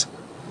is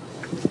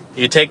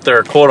you take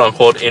their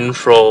quote-unquote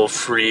intro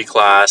free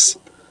class.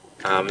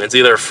 It's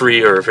either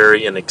free or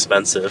very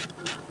inexpensive.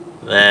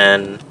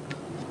 Then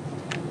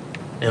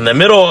in the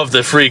middle of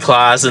the free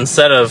class,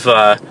 instead of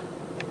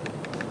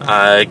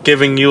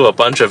giving you a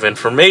bunch of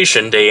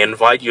information, they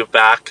invite you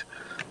back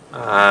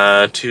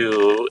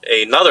to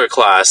another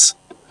class,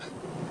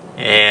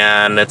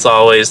 and it's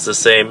always the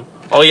same.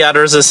 Oh yeah,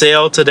 there's a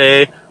sale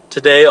today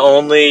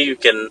only.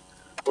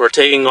 We're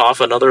taking off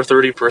another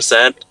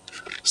 30%,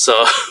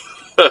 so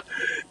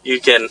you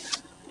can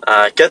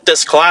get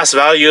this class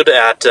valued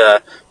at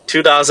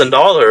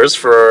 $2,000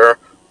 for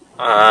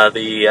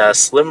the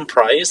slim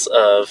price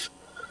of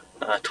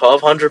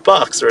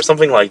 $1,200 or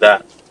something like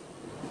that.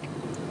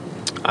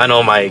 I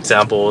know my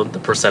example, the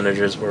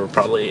percentages were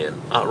probably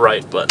not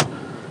right, but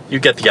you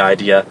get the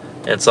idea.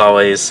 It's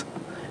always,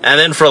 and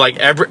then for like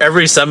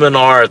every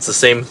seminar, it's the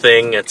same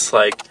thing. It's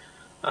like,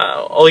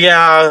 oh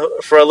yeah,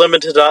 for a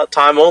limited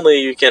time only,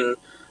 you can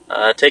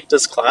take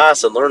this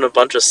class and learn a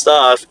bunch of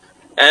stuff.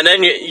 And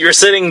then you're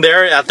sitting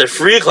there at the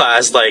free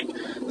class, like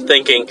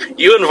thinking,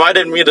 you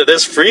invited me to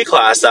this free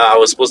class that I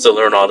was supposed to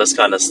learn all this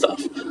kind of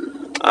stuff.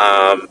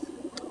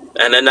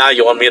 And then now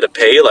you want me to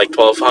pay like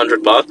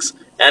 $1,200,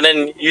 and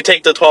then you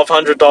take the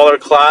 $1,200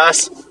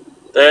 class.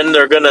 Then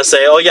they're gonna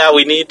say, "Oh yeah,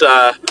 you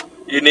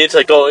need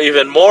to go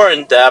even more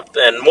in depth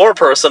and more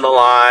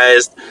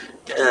personalized,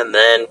 and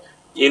then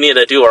you need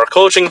to do our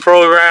coaching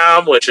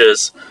program, which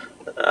is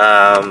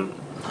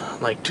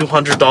like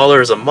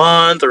 $200 a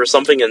month or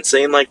something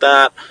insane like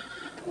that,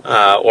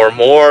 or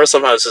more.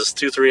 Sometimes it's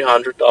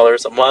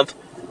 $200-300 a month."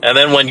 And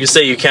then when you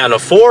say you can't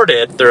afford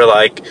it, they're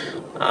like,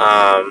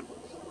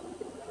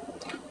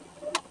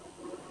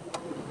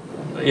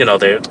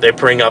 they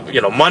bring up,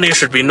 money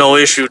should be no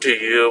issue to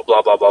you,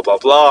 blah, blah, blah, blah,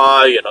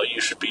 blah, you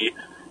should be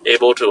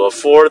able to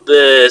afford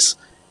this,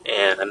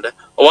 and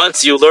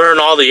once you learn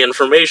all the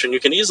information, you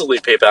can easily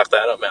pay back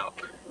that amount.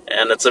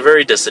 And it's a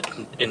very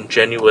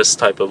disingenuous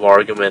type of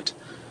argument,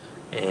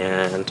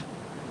 and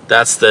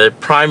that's the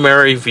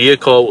primary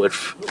vehicle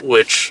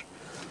which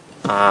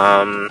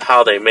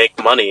how they make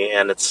money,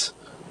 and it's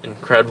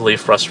incredibly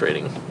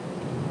frustrating.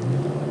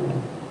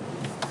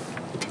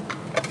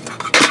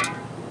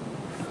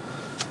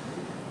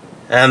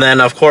 And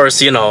then, of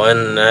course, in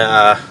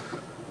the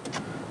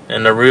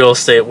real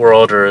estate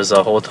world, there is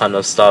a whole ton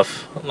of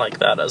stuff like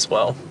that as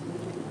well.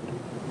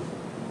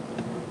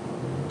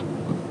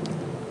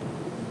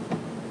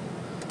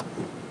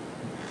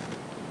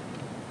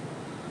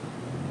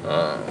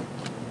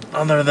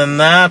 Other than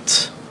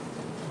that,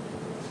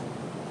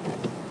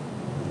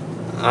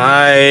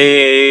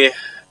 I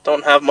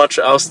don't have much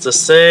else to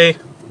say.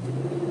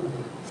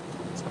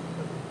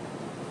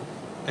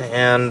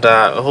 And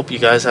I hope you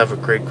guys have a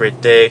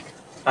great day.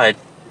 I've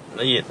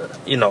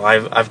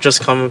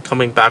just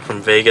coming back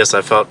from Vegas.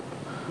 I felt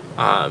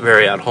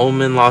very at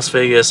home in Las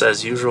Vegas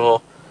as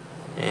usual,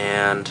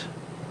 and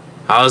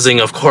housing,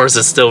 of course,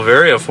 is still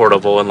very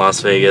affordable in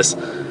Las Vegas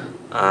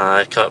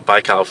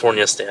by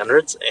California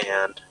standards.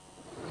 And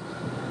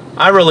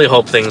I really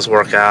hope things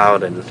work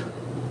out, and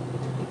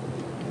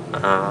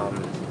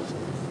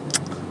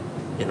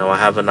I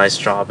have a nice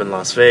job in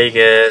Las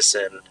Vegas,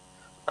 and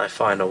I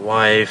find a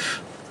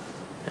wife,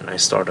 and I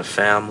start a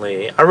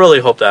family. I really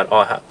hope that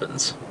all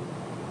happens.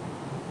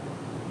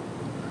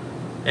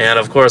 And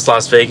of course,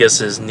 Las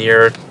Vegas is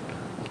near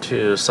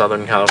to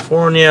Southern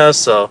California,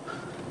 so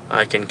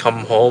I can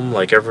come home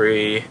like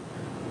every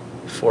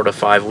 4 to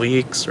 5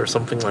 weeks or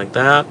something like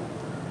that.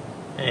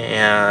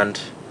 And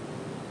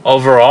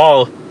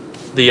overall,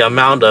 the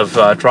amount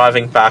of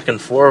driving back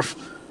and forth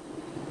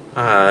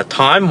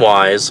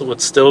time-wise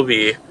would still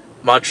be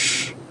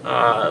much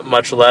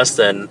less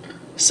than,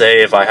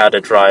 say, if I had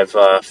to drive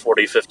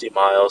 40-50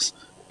 miles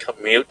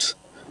commute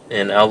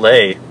in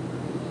LA.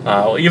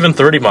 Even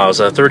 30 miles,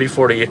 a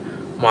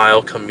 30-40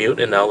 mile commute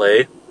in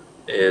LA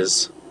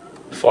is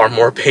far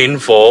more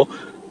painful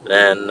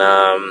than,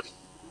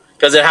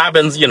 because it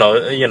happens,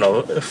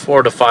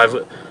 4 to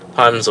 5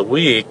 times a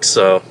week,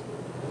 so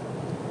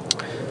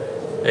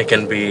it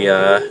can be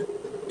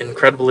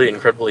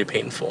incredibly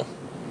painful.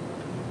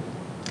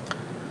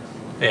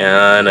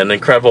 And an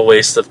incredible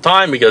waste of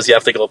time because you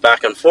have to go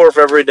back and forth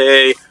every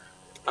day.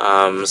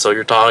 So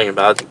you're talking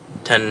about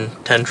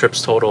 10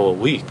 trips total a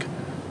week.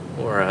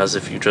 Whereas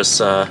if you just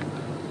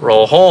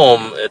roll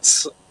home,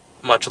 it's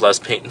much less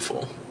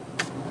painful.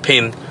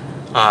 Painless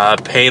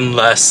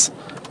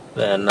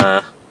than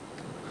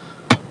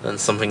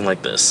something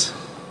like this.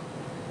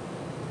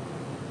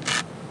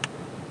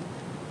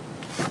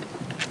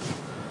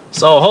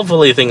 So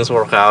hopefully things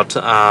work out.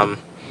 I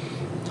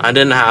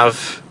didn't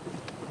have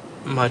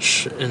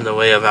much in the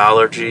way of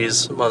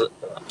allergies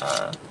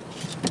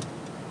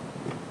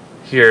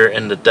here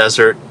in the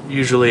desert.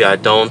 Usually I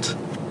don't.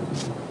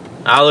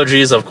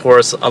 Allergies, of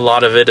course, a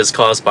lot of it is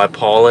caused by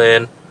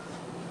pollen.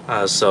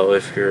 So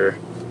if you're,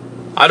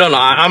 I don't know,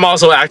 I'm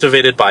also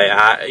activated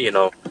by,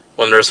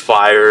 when there's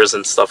fires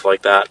and stuff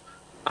like that,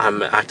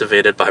 I'm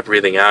activated by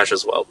breathing ash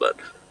as well. But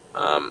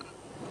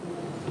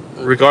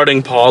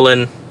regarding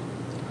pollen,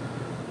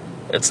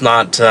 it's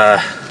not,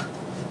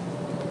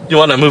 you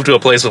want to move to a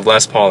place with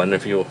less pollen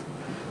if you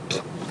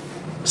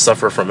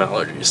suffer from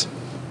allergies.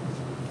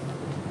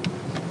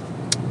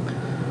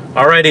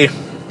 Alrighty,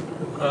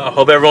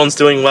 hope everyone's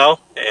doing well,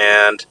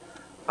 and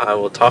I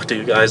will talk to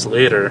you guys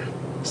later.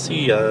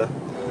 See ya.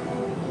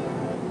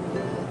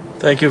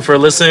 Thank you for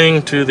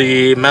listening to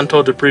the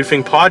Mental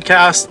Debriefing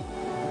Podcast.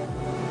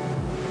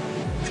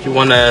 If you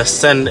want to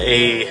send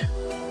a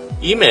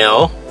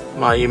email,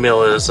 my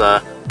email is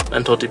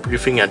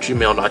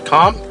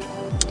mentaldebriefing@gmail.com.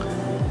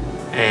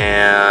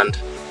 And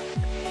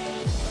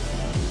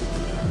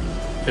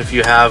if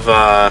you have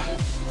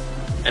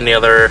any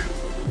other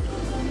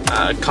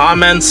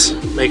comments,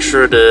 make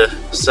sure to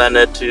send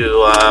it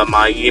to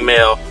my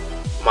email.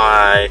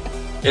 My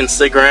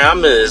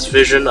Instagram is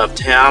Vision of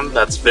Tam.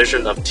 That's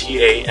Vision of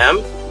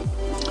TAM.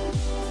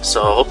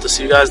 So I hope to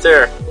see you guys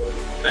there.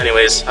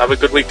 Anyways, have a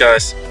good week,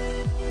 guys.